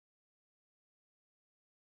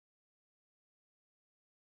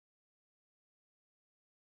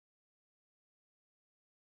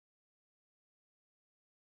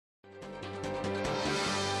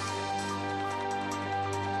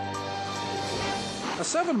A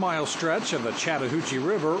 7-mile stretch of the Chattahoochee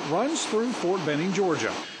River runs through Fort Benning,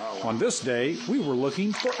 Georgia. On this day, we were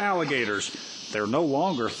looking for alligators. They're no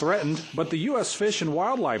longer threatened, but the U.S. Fish and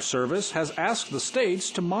Wildlife Service has asked the states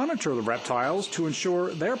to monitor the reptiles to ensure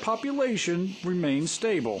their population remains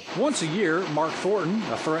stable. Once a year, Mark Thornton,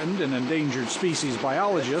 a threatened and endangered species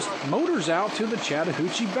biologist, motors out to the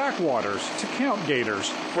Chattahoochee backwaters to count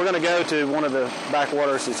gators. We're going to go to one of the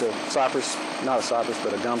backwaters. It's a cypress, not a cypress,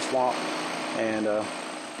 but a gum swamp, and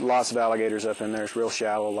lots of alligators up in there. It's real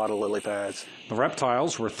shallow, a lot of lily pads. The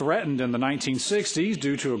reptiles were threatened in the 1960s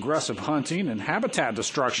due to aggressive hunting and habitat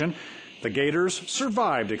destruction. The gators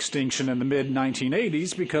survived extinction in the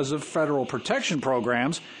mid-1980s because of federal protection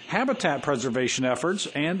programs, habitat preservation efforts,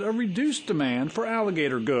 and a reduced demand for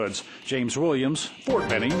alligator goods. James Williams, Fort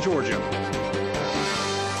Benning, Georgia.